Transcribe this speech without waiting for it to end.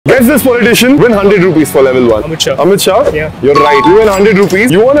Guess this politician, win 100 rupees for level 1. Amit Shah. Amit Shah? Yeah. You're right. You win 100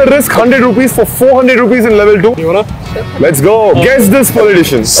 rupees. You want to risk 100 rupees for 400 rupees in level 2? You wanna? Let's go. Guess this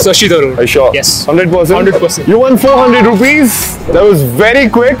politician. Shashi Tharoor. Are you sure? Yes. 100%? 100%. You won 400 rupees. That was very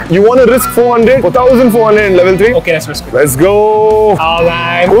quick. You want to risk 400 for 1400 in level 3? Okay, let's risk it. Let's go. Oh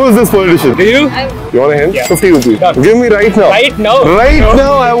man. Who is this politician? Do you? You want a hint? Yeah. 50 rupees. Done. Give me right now. Right now? Right No.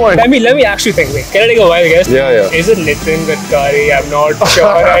 now I want. Let me actually think. Wait, can I take a wild guess? Yeah. Is it Nitin Gadkari? I'm not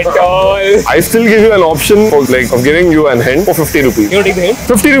sure at all. I still give you an option for of giving you an hint for 50 rupees. You wanna take the hint?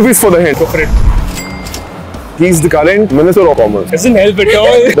 50 rupees for the hint. Go for it. He's the current Minister of Commerce. Doesn't help at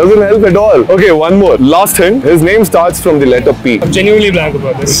all. Doesn't help at all. Okay, one more. Last hint. His name starts from the letter P. I'm genuinely blank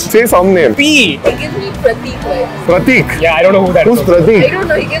about this. Say some name. P. He gives me Pratik vibes. Pratik. Yeah, I don't know who that Who's is. Pratik? I don't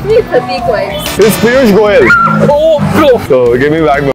know, he gives me Pratik vibes. It's Piyush Goyal. Oh, bro. So give me back.